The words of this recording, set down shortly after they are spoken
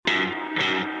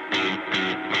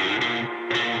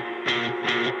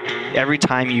every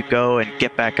time you go and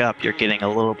get back up, you're getting a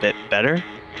little bit better.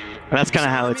 And that's kind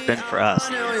of how it's been for us.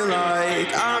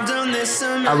 I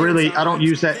don't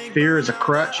use that fear as a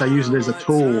crutch. I use it as a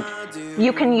tool.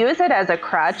 You can use it as a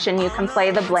crutch and you can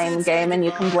play the blame game and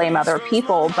you can blame other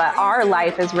people, but our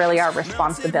life is really our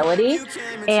responsibility.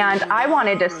 And I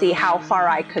wanted to see how far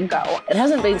I could go. It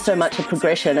hasn't been so much a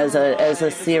progression as a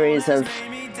series of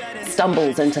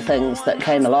stumbles into things that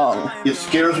came along. It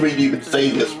scares me to even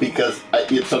say this because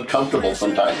it's uncomfortable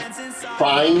sometimes.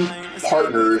 Find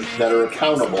partners that are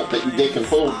accountable, that they can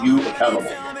hold you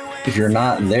accountable. If you're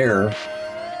not there,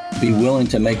 be willing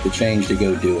to make the change to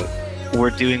go do it.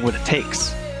 We're doing what it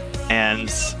takes, and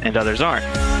others aren't.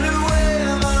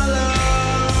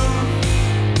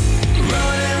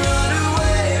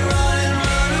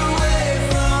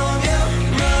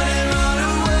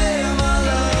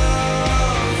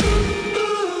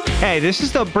 Hey, this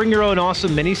is the Bring Your Own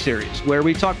Awesome mini-series where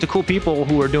we talk to cool people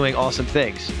who are doing awesome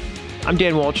things. I'm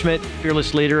Dan Waldschmidt,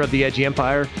 fearless leader of the Edgy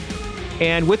Empire,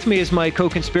 and with me is my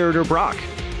co-conspirator, Brock.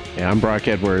 Yeah, I'm Brock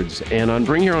Edwards, and on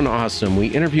Bring Your Own Awesome, we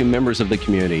interview members of the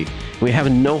community. We have a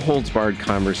no-holds-barred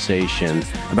conversation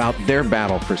about their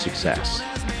battle for success.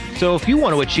 So if you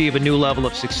want to achieve a new level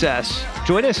of success,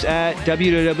 join us at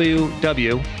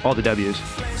www, all the W's,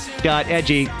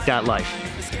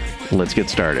 .edgy.life. Let's get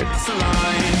started.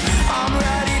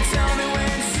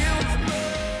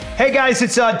 Hey guys,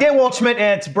 it's Dan Waldschmidt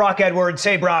and it's Brock Edwards.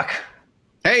 Hey, Brock.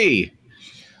 Hey.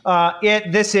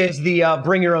 This is the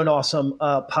Bring Your Own Awesome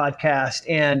podcast,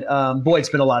 and boy, it's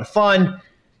been a lot of fun.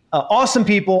 Awesome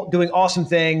people doing awesome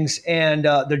things, and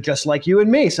they're just like you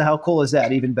and me. So how cool is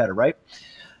that? Even better, right?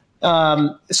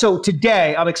 So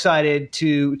today, I'm excited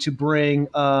to bring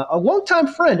a longtime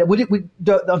friend.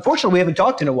 Unfortunately, we haven't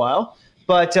talked in a while,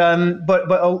 but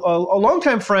a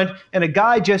longtime friend and a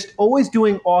guy just always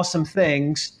doing awesome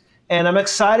things. And I'm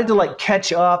excited to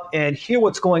catch up and hear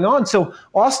what's going on. So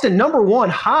Austin, number one,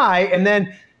 hi. And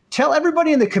then tell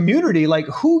everybody in the community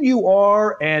who you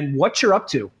are and what you're up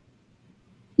to.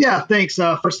 Yeah, thanks.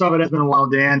 First off, it has been a while,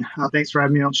 Dan. Thanks for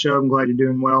having me on the show. I'm glad you're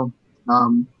doing well.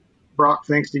 Brock,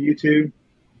 thanks to you too.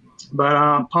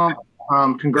 But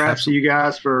congrats to you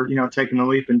guys for, taking the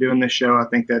leap and doing this show. I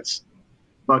think that's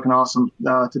fucking awesome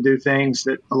to do things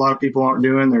that a lot of people aren't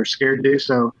doing. They're scared to do.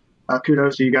 So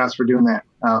kudos to you guys for doing that,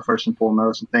 first and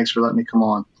foremost, and thanks for letting me come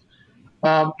on.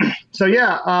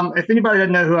 If anybody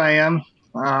doesn't know who I am,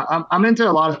 I'm into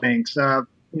a lot of things.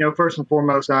 First and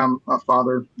foremost, I'm a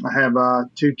father. I have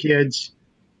 2 kids.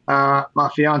 My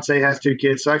fiance has 2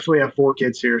 kids, so actually I have 4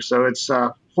 kids here. So it's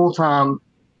a full-time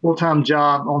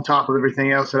job on top of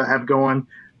everything else that I have going.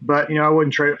 But, I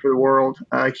wouldn't trade it for the world.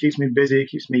 It keeps me busy, it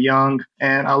keeps me young,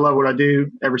 and I love what I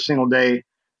do every single day,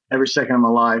 every second of my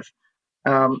life.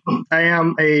 I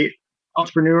am a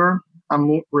entrepreneur.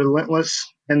 I'm relentless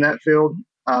in that field.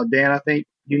 Dan, I think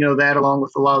you know that, along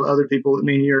with a lot of other people that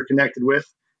me and you are connected with.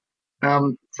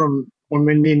 From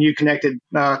when me and you connected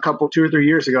 2 or 3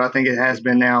 years ago, I think it has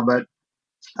been now. But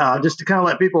just to kind of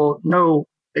let people know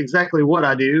exactly what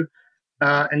I do,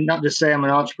 and not just say I'm an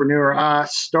entrepreneur. I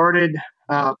started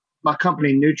my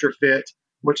company NutriFit,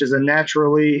 which is a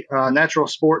natural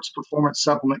sports performance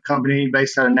supplement company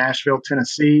based out of Nashville,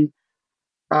 Tennessee.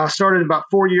 Started about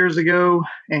 4 years ago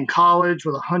in college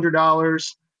with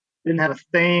 $100. Didn't have a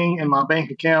thing in my bank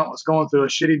account. Was going through a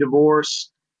shitty divorce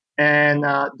and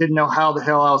didn't know how the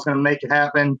hell I was going to make it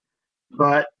happen,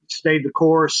 but stayed the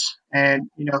course. And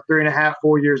 3.5,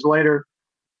 4 years later,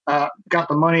 got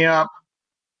the money up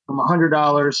from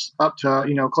 $100 up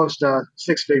to close to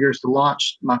 6 figures to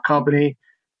launch my company.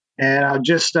 And I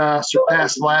just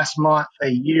surpassed last month a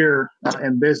year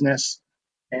in business,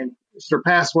 and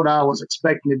surpassed what I was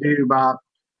expecting to do by,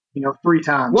 3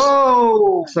 times.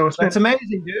 Whoa! So that's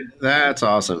amazing, dude. That's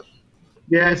awesome.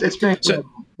 Yeah, it's been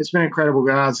incredible,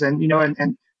 guys. And,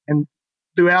 and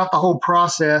throughout the whole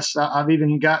process, I've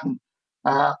even gotten,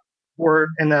 we're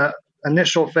in the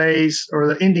initial phase or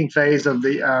the ending phase of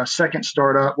the second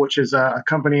startup, which is a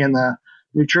company in the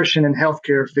nutrition and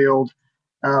healthcare field,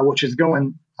 which is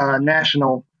going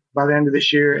national by the end of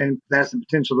this year, and has the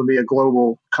potential to be a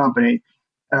global company,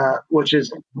 which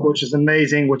is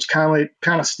amazing. Which kind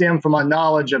of stemmed from my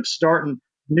knowledge of starting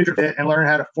NutriFit and learning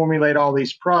how to formulate all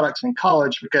these products in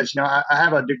college, because I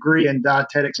have a degree in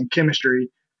dietetics and chemistry,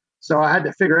 so I had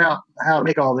to figure out how to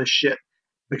make all this shit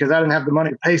because I didn't have the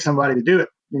money to pay somebody to do it.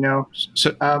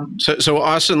 So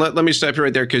Austin, let me stop you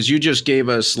right there, because you just gave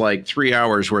us 3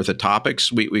 hours worth of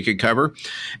topics we could cover,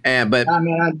 I'm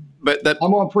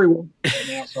on pre-work right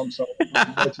now, so I'm sorry.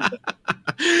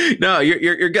 No,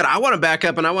 you're good. I want to back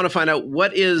up and I want to find out,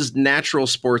 what is natural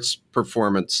sports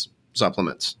performance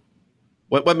supplements?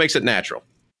 What makes it natural?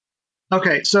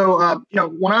 Okay, so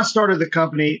when I started the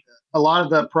company, a lot of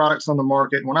the products on the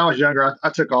market, when I was younger, I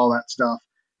took all that stuff.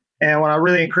 And when I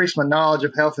really increased my knowledge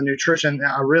of health and nutrition,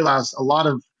 I realized a lot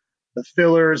of the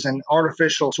fillers and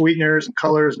artificial sweeteners and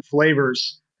colors and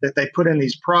flavors that they put in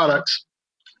these products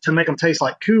to make them taste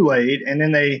like Kool-Aid. And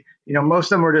then they, most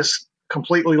of them are just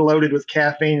completely loaded with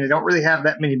caffeine. They don't really have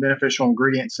that many beneficial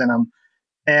ingredients in them.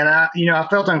 And I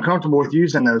felt uncomfortable with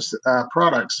using those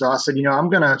products. So I said, I'm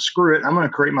going to screw it. I'm going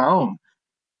to create my own.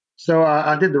 So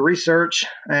I did the research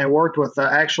and worked with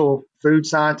actual food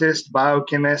scientists,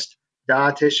 biochemists,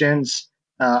 dietitians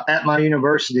at my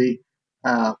university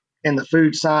in the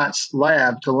food science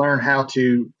lab to learn how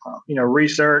to,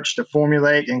 research, to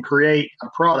formulate and create a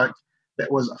product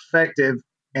that was effective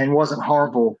and wasn't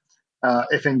harmful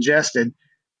if ingested.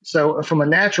 So from a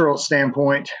natural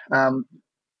standpoint,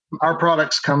 our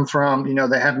products come from,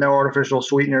 they have no artificial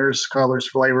sweeteners, colors,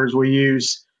 flavors. We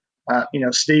use,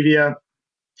 stevia.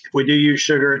 If we do use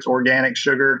sugar, it's organic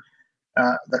sugar.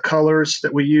 The colors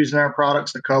that we use in our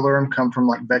products to color them come from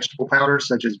like vegetable powders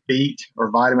such as beet or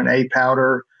vitamin A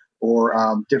powder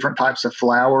or different types of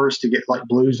flowers to get like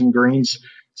blues and greens.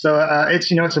 So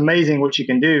it's amazing what you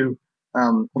can do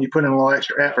when you put in a little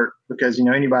extra effort because,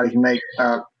 anybody can make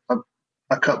a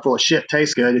cup full of shit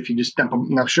taste good if you just dump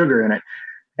enough sugar in it.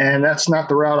 And that's not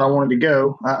the route I wanted to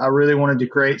go. I really wanted to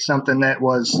create something that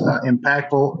was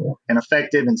impactful and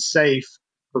effective and safe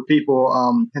for people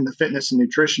in the fitness and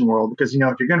nutrition world. Because, if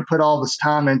you're going to put all this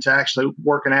time into actually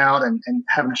working out and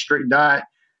having a strict diet,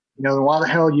 then why the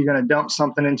hell are you going to dump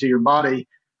something into your body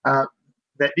that,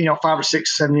 5 or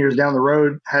 6, 7 years down the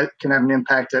road can have an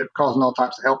impact at causing all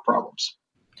types of health problems.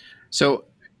 So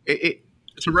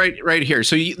So right here.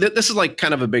 So this is like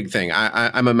kind of a big thing.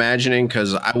 I'm imagining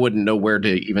because I wouldn't know where to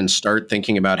even start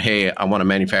thinking about, hey, I want to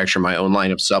manufacture my own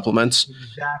line of supplements.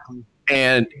 Exactly.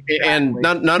 And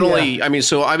not only, I mean,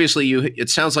 so obviously it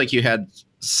sounds like you had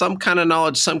some kind of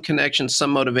knowledge, some connection,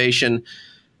 some motivation,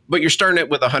 but you're starting it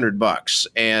with $100.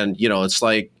 And, it's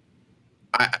like,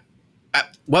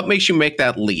 what makes you make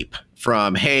that leap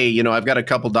from, hey, I've got a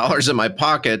couple dollars in my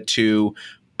pocket to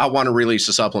I want to release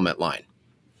a supplement line?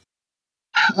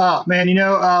 Oh man,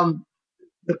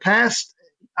 the past,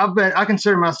 I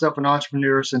consider myself an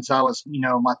entrepreneur since I was,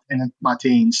 in my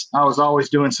teens. I was always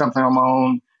doing something on my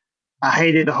own. I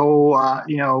hated the whole,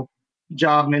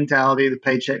 job mentality, the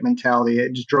paycheck mentality.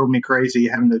 It just drove me crazy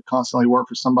having to constantly work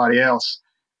for somebody else.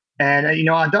 And,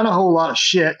 I'd done a whole lot of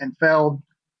shit and failed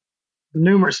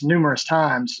numerous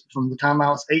times from the time I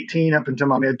was 18 up until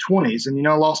my mid 20s. And,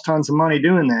 I lost tons of money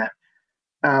doing that.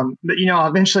 But, I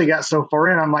eventually got so far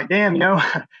in, I'm like, damn,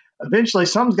 eventually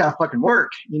something's got to fucking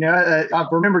work. I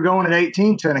remember going at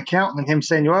 18 to an accountant and him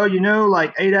saying, well,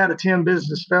 like 8 out of 10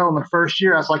 businesses fail in the first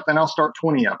year. I was like, then I'll start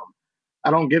 20 of them. I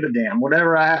don't give a damn.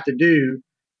 Whatever I have to do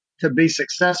to be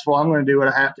successful, I'm going to do what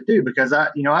I have to do because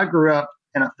I grew up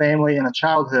in a family and a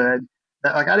childhood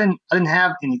that like I didn't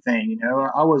have anything.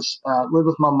 I was lived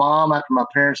with my mom after my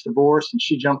parents divorced, and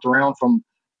she jumped around from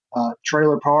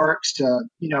trailer parks to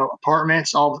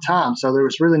apartments all the time. So there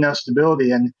was really no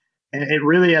stability, and it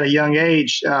really at a young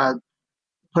age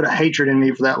put a hatred in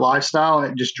me for that lifestyle,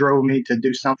 and it just drove me to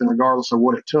do something regardless of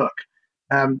what it took.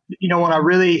 When I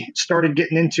really started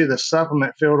getting into the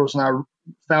supplement field was when I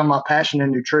found my passion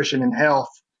in nutrition and health.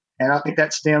 And I think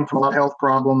that stemmed from a lot of health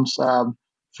problems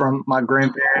from my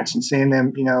grandparents and seeing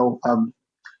them, kind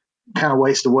of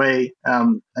waste away. I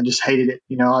just hated it.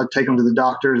 I'd take them to the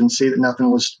doctors and see that nothing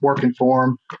was working for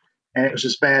them. And it was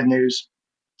just bad news.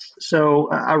 So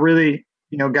I really,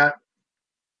 got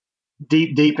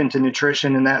deep into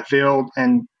nutrition in that field.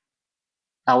 And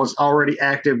I was already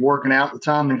active working out at the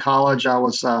time in college. I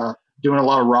was doing a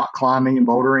lot of rock climbing and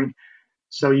bouldering.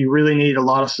 So you really need a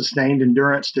lot of sustained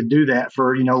endurance to do that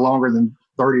for, longer than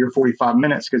 30 or 45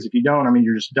 minutes. Because if you don't,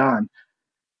 you're just done.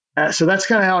 So that's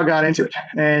kind of how I got into it.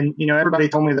 And, everybody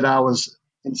told me that I was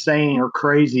insane or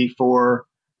crazy for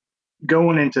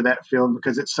going into that field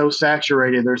because it's so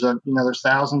saturated. There's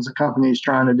thousands of companies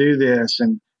trying to do this.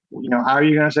 And, how are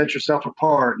you going to set yourself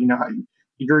apart?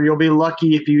 You'll be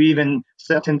lucky if you even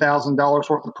sell $10,000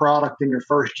 worth of product in your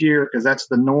first year because that's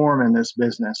the norm in this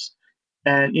business.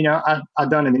 And, I've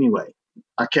done it anyway.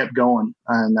 I kept going.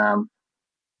 And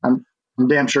I'm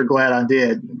damn sure glad I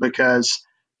did because,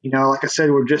 like I said,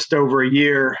 we're just over a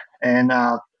year. And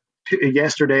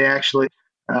yesterday, actually,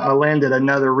 I landed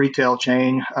another retail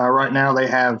chain. Right now, they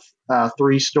have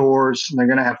 3 stores. And they're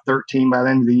going to have 13 by the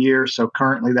end of the year. So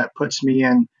currently, that puts me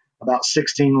in about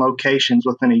 16 locations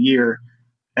within a year.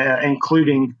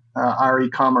 Including our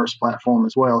e-commerce platform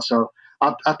as well. So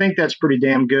I think that's pretty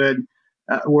damn good.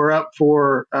 we're up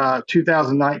for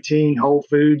 2019 Whole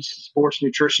Foods Sports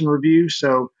Nutrition Review.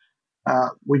 So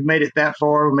we've made it that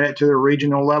far. We made it to the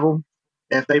regional level.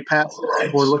 If they pass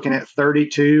it, we're looking at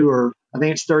 32, or I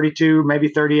think it's 32, maybe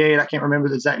 38. I can't remember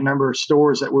the exact number of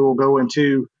stores that we will go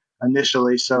into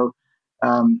initially. So,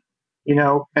 in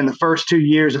the first 2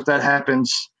 years, if that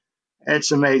happens,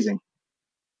 it's amazing.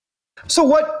 So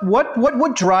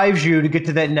what drives you to get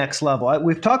to that next level?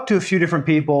 We've talked to a few different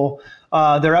people.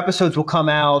 Their episodes will come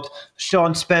out.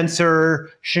 Sean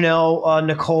Spencer, Chanel,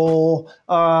 Nicole,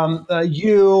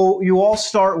 you all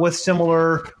start with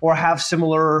similar or have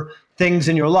similar things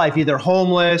in your life, either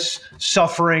homeless,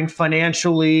 suffering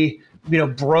financially,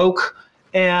 broke.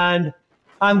 And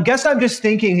I'm just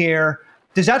thinking here,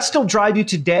 does that still drive you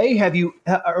today?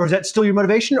 Or is that still your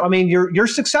motivation? I mean, you're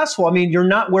successful. I mean, you're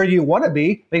not where you want to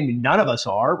be. Maybe none of us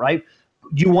are, right?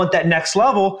 You want that next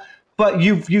level, but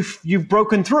you've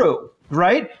broken through,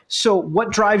 right? So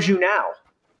what drives you now?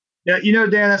 Yeah,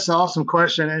 Dan, that's an awesome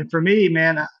question. And for me,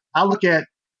 man, I look at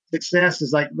success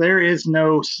as like there is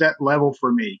no set level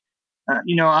for me.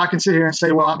 I can sit here and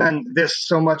say, well, I've done this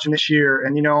so much in this year.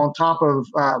 And, on top of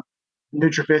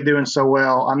NutriFit doing so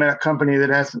well, I'm in a company that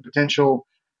has the potential,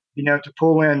 to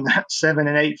pull in 7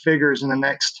 and 8 figures in the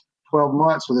next 12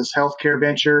 months with this healthcare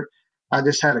venture. I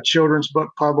just had a children's book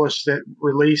published that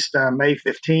released May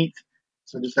 15th.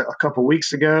 So just a couple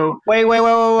weeks ago. Wait.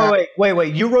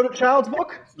 You wrote a child's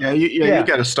book? Yeah, you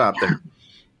got to stop there.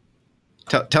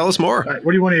 Tell us more. All right,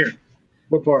 what do you want to hear?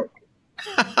 What part?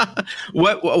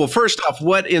 Well, first off,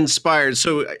 what inspired?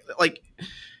 So, like,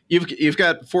 you've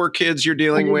got 4 kids you're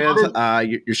dealing with.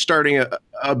 You're starting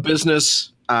a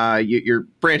business. You're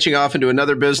branching off into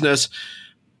another business.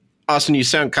 Austin, you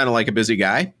sound kind of like a busy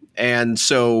guy, and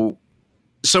so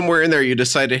somewhere in there, you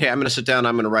decided, hey, I'm going to sit down.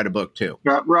 I'm going to write a book too.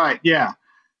 Right. Yeah.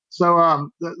 So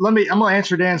I'm going to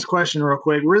answer Dan's question real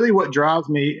quick. Really, what drives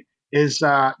me is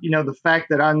the fact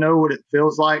that I know what it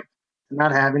feels like to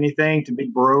not have anything, to be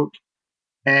broke.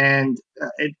 And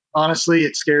honestly,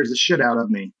 it scares the shit out of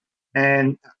me.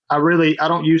 And I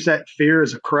don't use that fear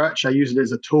as a crutch. I use it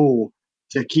as a tool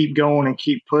to keep going and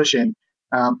keep pushing,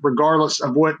 regardless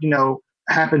of what,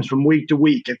 happens from week to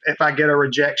week. If I get a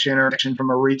rejection from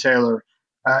a retailer,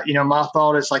 my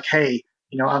thought is like, hey,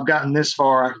 I've gotten this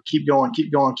far. I can keep going,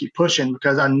 keep pushing,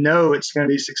 because I know it's going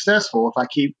to be successful if I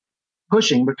keep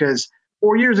pushing. Because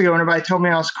 4 years ago, everybody told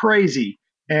me I was crazy.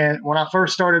 And when I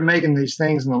first started making these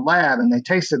things in the lab and they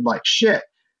tasted like shit,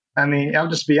 I mean, I'll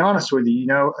just be honest with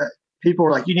you, people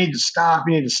were like, you need to stop.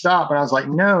 And I was like,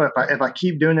 no, if I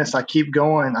keep doing this, I keep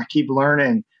going, I keep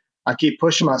learning, I keep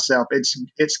pushing myself,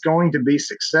 it's going to be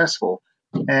successful.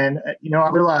 And, I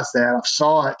realized that. I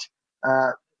saw it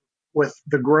with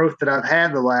the growth that I've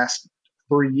had the last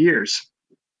 3 years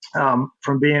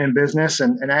from being in business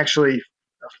and actually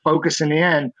focusing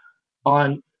in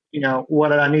on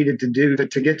what I needed to do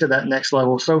to get to that next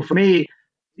level. So for me,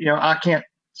 I can't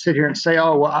sit here and say,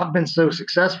 oh, well, I've been so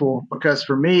successful, because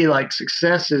for me, like,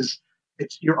 success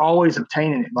you're always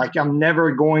obtaining it. Like, I'm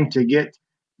never going to get,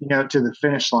 to the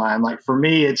finish line. Like, for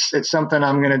me, it's something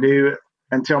I'm going to do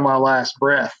until my last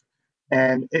breath.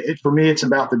 And for me, it's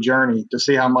about the journey to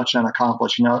see how much I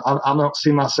accomplish. I don't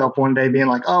see myself one day being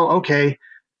like, oh, okay,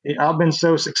 I've been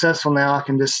so successful now, I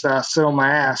can just sit on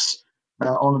my ass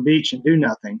on the beach and do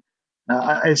nothing.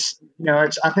 I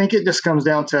think it just comes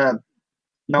down to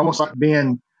almost like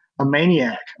being a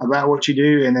maniac about what you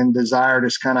do, and then desire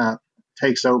just kind of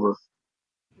takes over.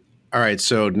 All right,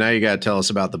 so now you got to tell us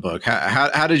about the book.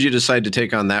 How did you decide to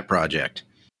take on that project?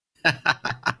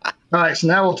 All right, so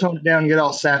now we'll tone it down and get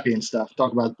all sappy and stuff.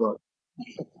 Talk about the book.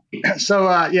 So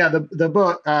the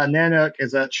book Nanook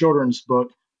is a children's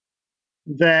book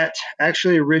that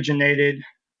actually originated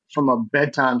from a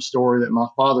bedtime story that my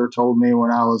father told me when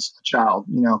I was a child,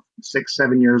 6,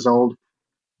 7 years old.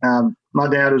 My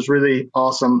dad was really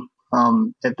awesome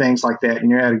at things like that,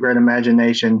 and he had a great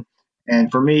imagination.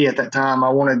 And for me at that time, I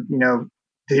wanted, to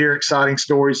hear exciting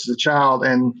stories as a child.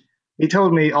 And he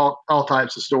told me all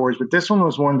types of stories, but this one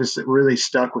was one that really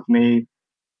stuck with me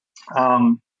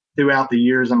throughout the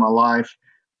years of my life.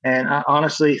 And I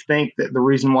honestly think that the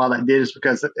reason why that did is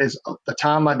because the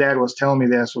time my dad was telling me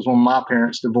this was when my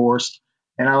parents divorced,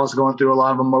 and I was going through a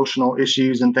lot of emotional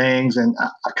issues and things. And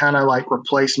I kind of like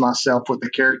replaced myself with the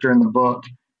character in the book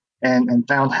and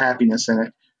found happiness in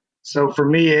it. So for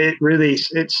me,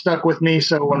 it stuck with me.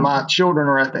 So when my children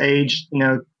are at the age,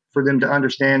 for them to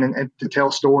understand and to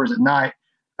tell stories at night,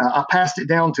 I passed it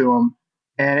down to them.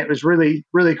 And it was really,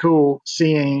 really cool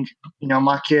seeing,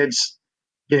 my kids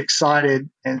get excited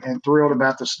and thrilled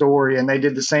about the story. And they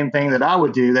did the same thing that I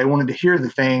would do. They wanted to hear the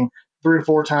thing 3 or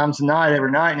 4 times a night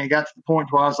every night. And it got to the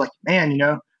point where I was like, man,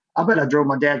 I bet I drove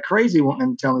my dad crazy wanting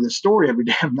him to tell me this story every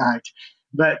damn night.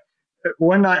 But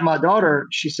one night, my daughter,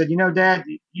 she said, Dad,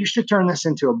 you should turn this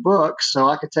into a book so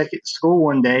I could take it to school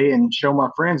one day and show my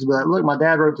friends and be like, look, my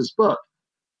dad wrote this book.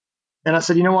 And I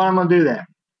said, you know what, I'm going to do that.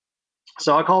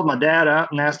 So I called my dad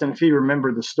up and asked him if he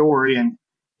remembered the story. And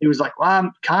he was like, well,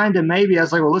 I'm kind of maybe. I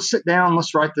was like, well, let's sit down.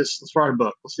 Let's write a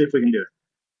book. Let's see if we can do it.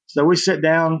 So we sit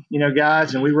down,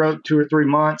 guys, and we wrote 2 or 3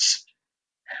 months.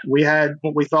 We had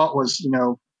what we thought was,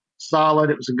 solid.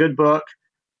 It was a good book.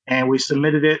 And we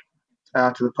submitted it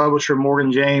to the publisher,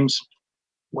 Morgan James,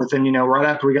 within, right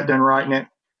after we got done writing it.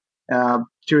 2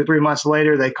 or 3 months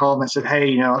later, they called and said,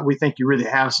 hey, we think you really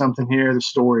have something here. The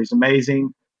story is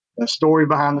amazing. The story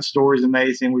behind the story is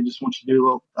amazing. We just want you to do a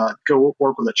little, go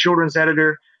work with a children's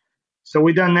editor. So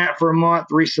we done that for a month,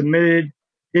 resubmitted,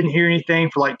 didn't hear anything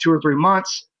for like 2 or 3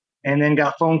 months, and then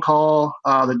got a phone call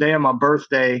the day of my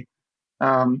birthday,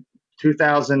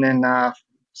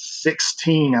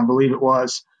 2016, I believe it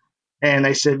was. And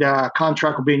they said,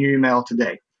 contract will be in your email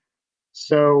today.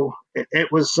 So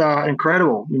it was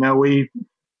incredible. We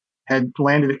had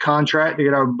landed a contract to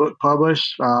get our book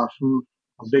published from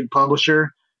a big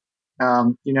publisher.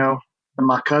 And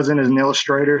my cousin is an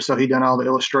illustrator, so he done all the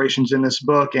illustrations in this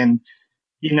book. And,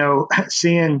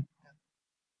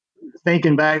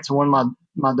 thinking back to when my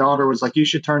daughter was like, you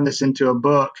should turn this into a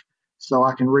book so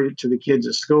I can read it to the kids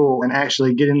at school, and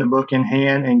actually getting the book in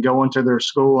hand and going to their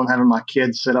school and having my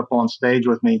kids sit up on stage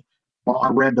with me while I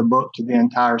read the book to the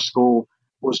entire school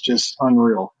was just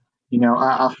unreal.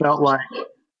 I felt like,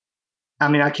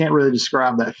 I can't really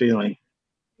describe that feeling.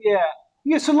 Yeah.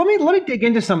 Yeah. So let me dig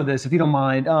into some of this, if you don't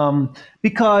mind,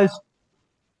 because,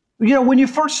 when you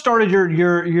first started your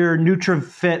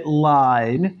NutriFit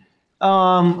line,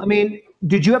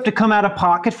 did you have to come out of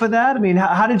pocket for that?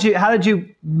 How did you,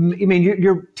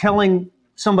 you're telling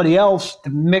somebody else to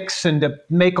mix and to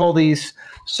make all these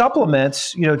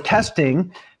supplements,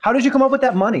 testing. How did you come up with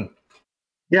that money?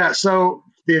 Yeah. So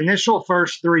the initial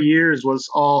first 3 years was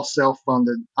all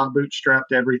self-funded. I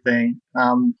bootstrapped everything,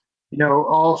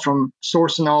 all from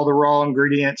sourcing all the raw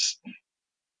ingredients,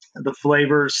 the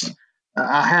flavors.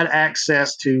 I had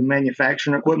access to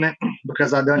manufacturing equipment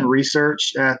because I'd done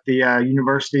research at the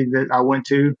university that I went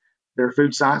to, their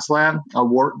food science lab. I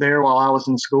worked there while I was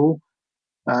in school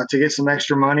to get some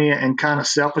extra money, and kind of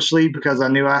selfishly because I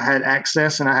knew I had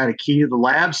access and I had a key to the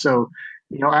lab. So,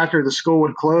 after the school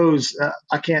would close,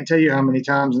 I can't tell you how many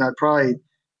times, and I'd probably,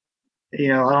 I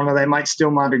don't know, they might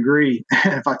steal my degree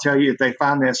if I tell you if they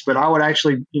find this, but I would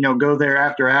actually, go there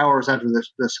after hours after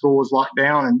the school was locked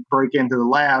down and break into the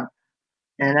lab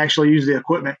and actually use the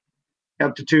equipment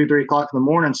up to 2, 3 o'clock in the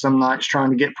morning some nights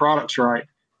trying to get products right.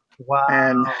 Wow.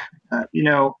 And, I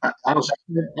was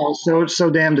so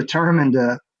damn determined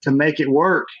to make it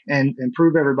work and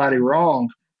prove everybody wrong.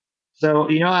 So,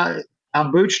 I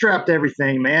bootstrapped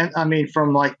everything, man.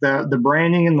 From like the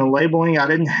branding and the labeling, I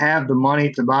didn't have the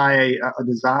money to buy a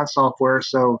design software.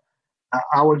 So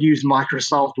I would use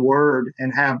Microsoft Word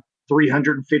and have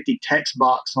 350 text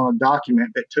box on a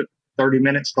document that took 30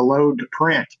 minutes to load to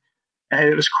print. And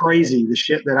it was crazy, the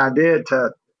shit that I did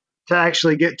to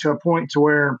actually get to a point to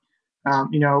where,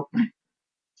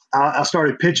 I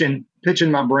started pitching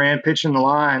my brand, pitching the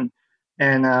line,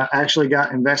 and actually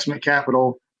got investment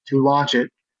capital to launch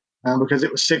it because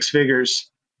it was 6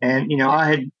 figures. And, I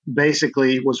had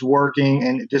basically was working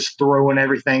and just throwing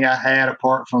everything I had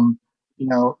apart from,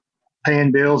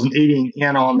 paying bills and eating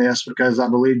in on this because I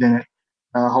believed in it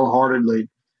wholeheartedly.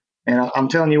 And I'm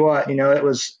telling you what, it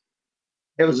was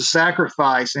a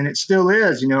sacrifice, and it still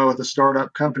is, with a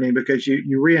startup company, because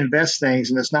you reinvest things,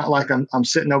 and it's not like I'm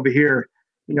sitting over here,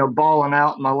 balling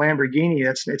out in my Lamborghini.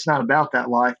 It's not about that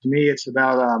life. To me, it's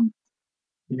about,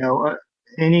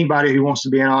 anybody who wants to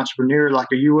be an entrepreneur.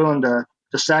 Like, are you willing to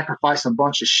sacrifice a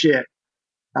bunch of shit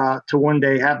to one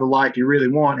day have the life you really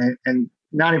want? And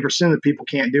 90% of the people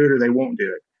can't do it, or they won't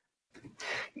do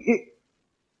it.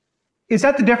 Is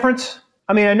that the difference?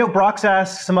 I know Brock's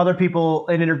asked some other people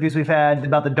in interviews we've had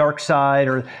about the dark side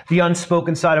or the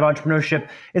unspoken side of entrepreneurship.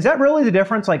 Is that really the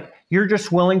difference? Like, you're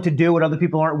just willing to do what other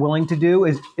people aren't willing to do?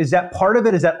 Is that part of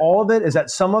it? Is that all of it? Is that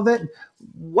some of it?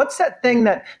 What's that thing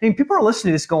that, people are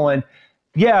listening to this going,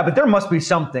 yeah, but there must be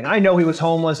something. I know he was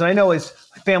homeless, and I know his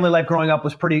family life growing up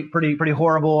was pretty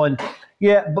horrible. And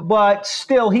yeah, but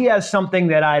still he has something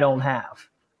that I don't have.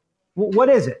 What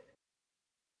is it?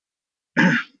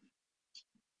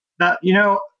 I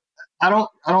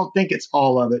don't think it's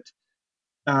all of it.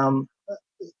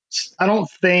 I don't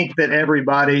think that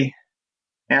everybody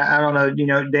And I don't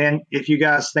know, Dan, if you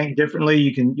guys think differently,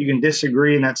 you can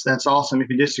disagree, and that's awesome if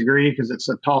you disagree because it's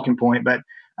a talking point. But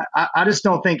I just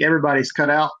don't think everybody's cut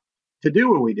out to do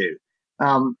what we do.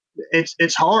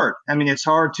 It's hard. I mean, it's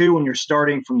hard too when you're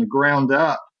starting from the ground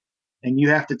up and you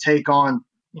have to take on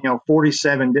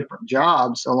 47 different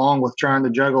jobs along with trying to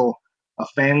juggle a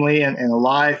family and a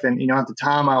life. And at the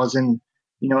time I was in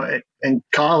in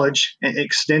college,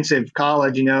 extensive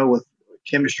college, with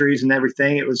chemistries and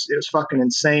everything. It was fucking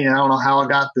insane, and I don't know how I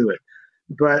got through it.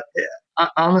 But I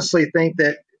honestly think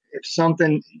that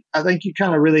I think you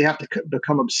kind of really have to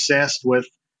become obsessed with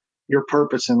your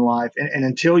purpose in life, and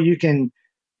until you can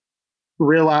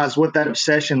realize what that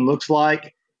obsession looks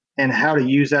like and how to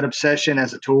use that obsession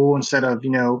as a tool instead of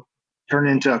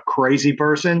turning into a crazy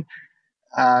person.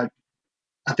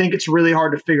 I think it's really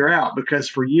hard to figure out because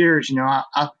for years,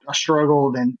 I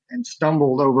struggled and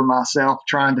stumbled over myself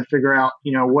trying to figure out,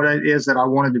 what it is that I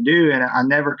wanted to do. And I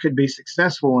never could be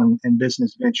successful in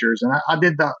business ventures. And I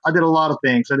did a lot of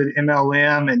things. I did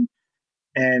MLM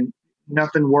and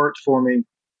nothing worked for me.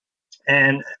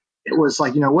 And it was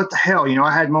like, what the hell?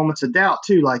 I had moments of doubt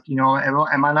too. Like,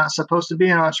 am I not supposed to be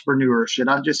an entrepreneur? Should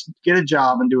I just get a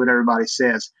job and do what everybody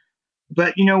says?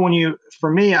 But,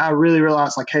 for me, I really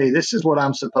realized like, hey, this is what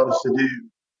I'm supposed to do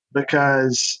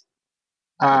because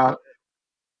I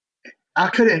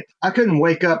couldn't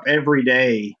wake up every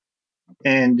day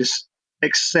and just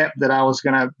accept that I was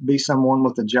going to be someone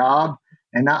with a job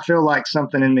and not feel like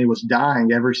something in me was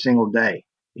dying every single day.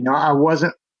 I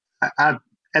wasn't, at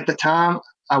the time,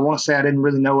 I want to say I didn't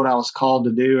really know what I was called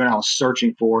to do, and I was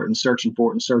searching for it and searching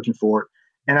for it and searching for it.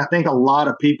 And I think a lot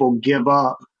of people give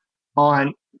up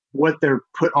on what they're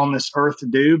put on this earth to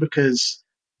do because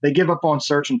they give up on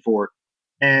searching for it.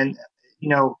 And,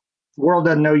 the world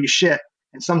doesn't know you shit.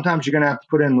 And sometimes you're going to have to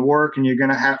put in the work, and you're going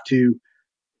to have to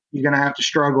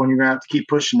struggle, and you're going to have to keep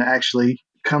pushing to actually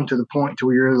come to the point to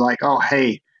where you're like, oh,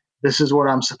 hey, this is what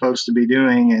I'm supposed to be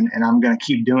doing. And I'm going to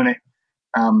keep doing it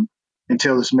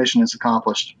until this mission is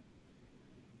accomplished.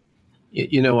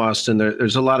 Austin,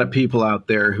 there's a lot of people out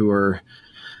there who are,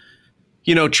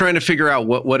 trying to figure out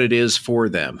what it is for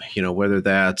them, whether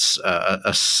that's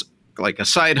like a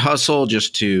side hustle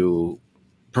just to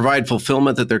provide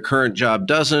fulfillment that their current job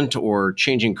doesn't, or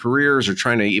changing careers, or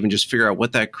trying to even just figure out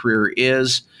what that career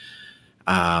is.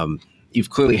 You've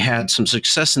clearly had some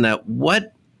success in that.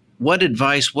 What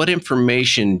advice, what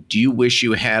information do you wish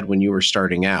you had when you were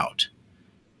starting out?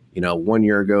 1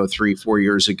 year ago, 3-4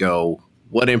 years ago,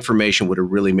 what information would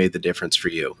have really made the difference for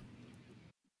you?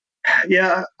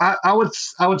 Yeah, I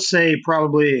would say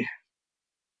probably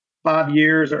 5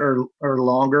 years or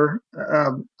longer.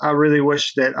 I really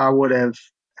wish that I would have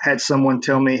had someone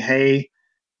tell me, hey,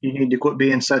 you need to quit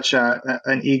being such an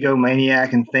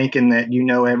egomaniac and thinking that you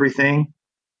know everything.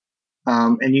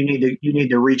 And you need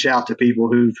to reach out to people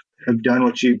who've done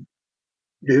what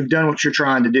you're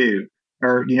trying to do,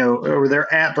 or or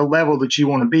they're at the level that you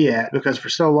want to be at. Because for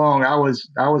so long I was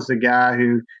the guy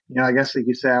who, I guess like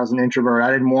you say, I was an introvert.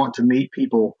 I didn't want to meet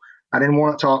people. I didn't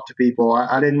want to talk to people.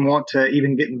 I didn't want to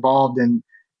even get involved in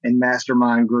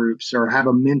mastermind groups or have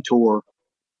a mentor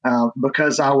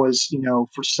because I was,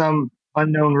 for some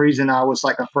unknown reason, I was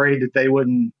like afraid that they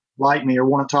wouldn't like me or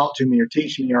want to talk to me or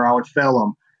teach me, or I would fail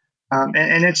them.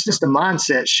 And it's just a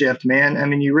mindset shift, man. I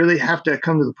mean, you really have to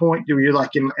come to the point where you're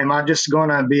like, am I just going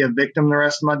to be a victim the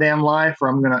rest of my damn life? Or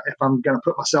if I'm going to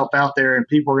put myself out there and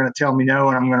people are going to tell me no,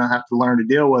 and I'm going to have to learn to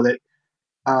deal with it.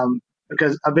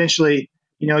 Because eventually,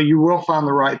 you will find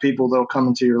the right people that'll come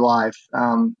into your life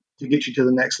to get you to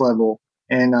the next level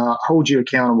and hold you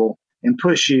accountable and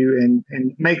push you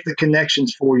and make the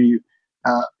connections for you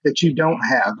that you don't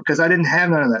have, because I didn't have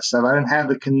none of that stuff. I didn't have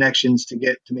the connections to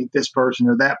get to meet this person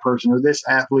or that person or this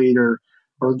athlete or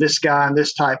this guy in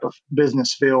this type of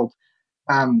business field.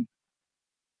 I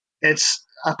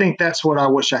think that's what I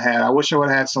wish I had. I wish I would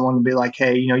have had someone to be like,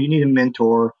 hey, you need a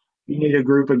mentor. You need a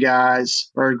group of guys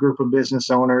or a group of business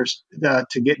owners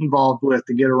to get involved with,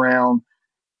 to get around,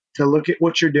 to look at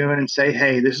what you're doing and say,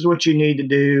 hey, this is what you need to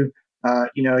do.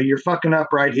 You're fucking up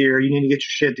right here. You need to get your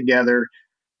shit together.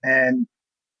 And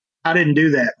I didn't do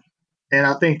that. And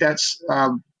I think that's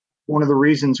one of the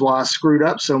reasons why I screwed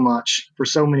up so much for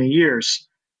so many years,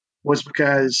 was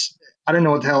because I didn't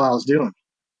know what the hell I was doing.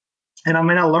 And I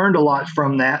mean, I learned a lot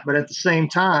from that, but at the same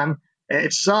time,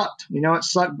 it sucked. It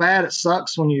sucked bad. It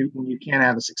sucks when you can't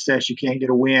have a success, you can't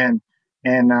get a win,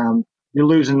 and you're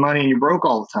losing money and you're broke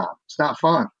all the time. It's not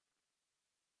fun.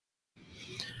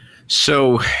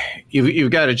 So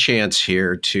you've got a chance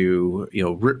here to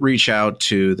reach out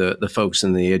to the folks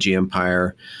in the Edgy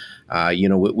Empire.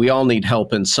 We all need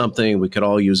help in something. We could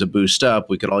all use a boost up.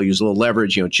 We could all use a little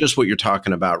leverage, just what you're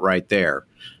talking about right there.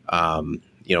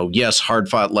 Yes, hard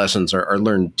fought lessons are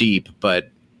learned deep,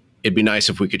 but it'd be nice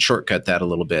if we could shortcut that a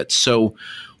little bit. So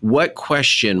what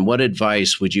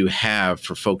advice would you have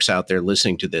for folks out there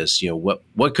listening to this?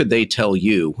 What could they tell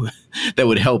you that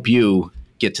would help you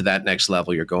get to that next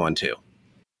level you're going to?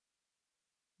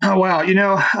 Oh, wow.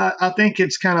 I think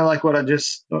it's kind of like what I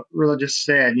just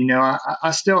said.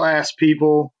 I still ask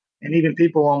people, and even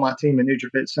people on my team at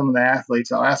NutriFit, some of the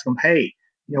athletes, I'll ask them, hey,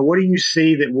 what do you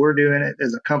see that we're doing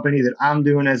as a company, that I'm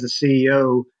doing as a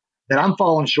CEO, that I'm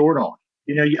falling short on?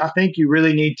 I think you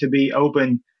really need to be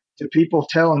open to people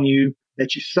telling you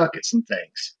that you suck at some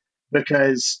things,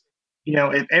 because,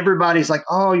 if everybody's like,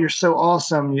 oh, you're so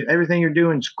awesome, everything you're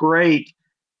doing is great,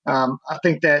 I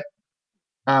think that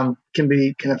can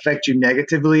affect you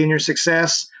negatively in your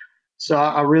success. So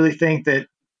I really think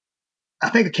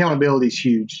accountability is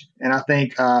huge. And I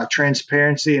think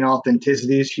transparency and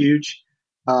authenticity is huge,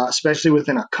 especially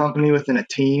within a company, within a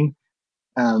team.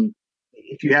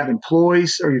 If you have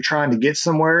employees or you're trying to get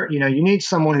somewhere, you need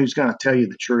someone who's going to tell you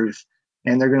the truth,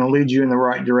 and they're going to lead you in the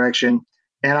right direction.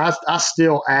 And I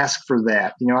still ask for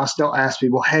that. I still ask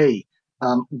people, hey,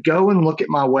 go and look at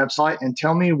my website and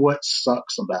tell me what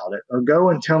sucks about it, or go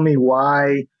and tell me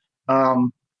why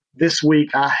this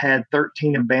week I had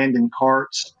 13 abandoned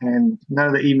carts and none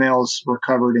of the emails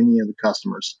recovered any of the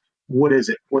customers. What is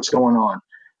it? What's going on?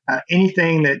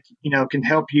 Anything that, can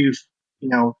help you,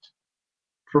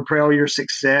 propel your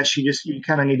success. You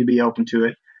kind of need to be open to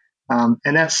it.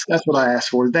 And that's what I ask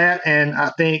for. That, and I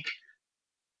think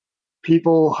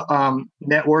people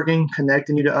networking,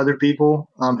 connecting you to other people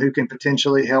who can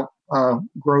potentially help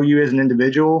grow you as an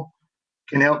individual,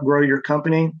 can help grow your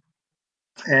company.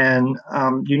 And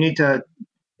you need to,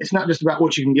 it's not just about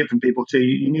what you can get from people too.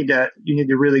 You need to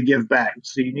really give back.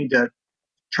 So you need to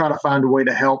try to find a way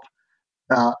to help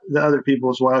the other people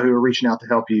as well who are reaching out to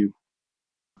help you.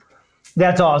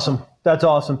 That's awesome. That's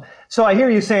awesome. So I hear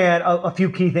you saying a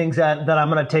few key things that I'm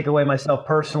going to take away myself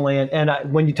personally. And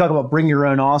when you talk about bring your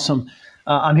own awesome,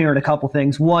 I'm hearing a couple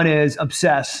things. One is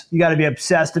obsess. You got to be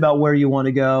obsessed about where you want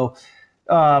to go.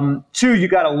 Two, you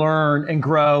got to learn and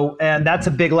grow. And that's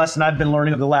a big lesson I've been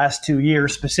learning over the last 2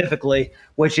 years specifically,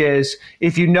 which is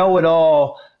if you know it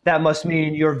all, that must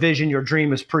mean your vision, your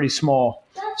dream is pretty small.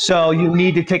 So you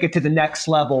need to take it to the next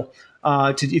level.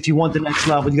 If you want the next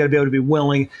level, you got to be able to be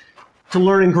willing to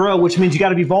learn and grow, which means you got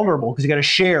to be vulnerable because you got to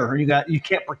share. You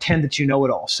can't pretend that you know it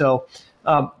all. So,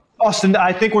 Austin,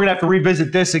 I think we're gonna have to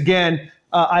revisit this again.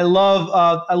 I love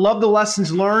the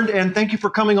lessons learned, and thank you for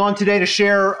coming on today to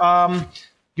share.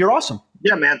 You're awesome.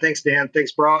 Yeah, man. Thanks, Dan.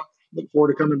 Thanks, Brock. Look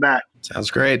forward to coming back.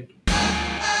 Sounds great.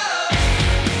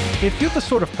 If you're the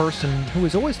sort of person who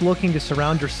is always looking to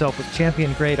surround yourself with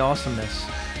champion-grade awesomeness,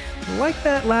 like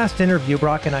that last interview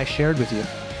Brock and I shared with you,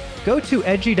 go to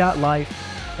edgy.life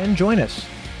and join us.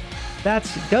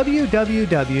 That's www.edgy.life.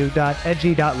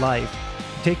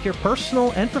 Take your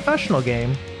personal and professional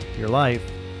game, your life,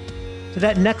 to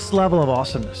that next level of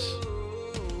awesomeness.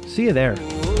 See you there.